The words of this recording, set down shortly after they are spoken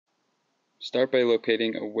Start by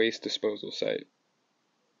locating a waste disposal site.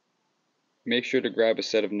 Make sure to grab a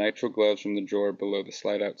set of nitrile gloves from the drawer below the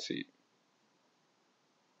slide-out seat.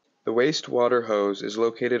 The wastewater hose is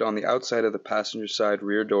located on the outside of the passenger side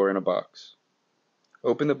rear door in a box.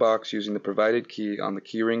 Open the box using the provided key on the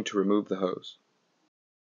keyring to remove the hose.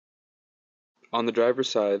 On the driver's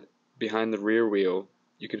side, behind the rear wheel,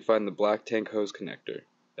 you can find the black tank hose connector,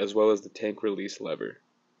 as well as the tank release lever.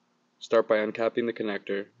 Start by uncapping the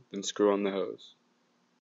connector, then screw on the hose.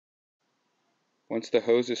 Once the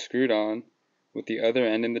hose is screwed on, with the other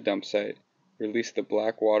end in the dump site, release the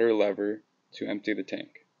black water lever to empty the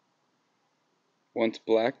tank. Once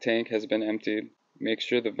black tank has been emptied, make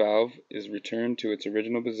sure the valve is returned to its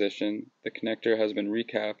original position, the connector has been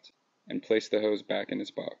recapped, and place the hose back in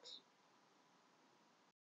its box.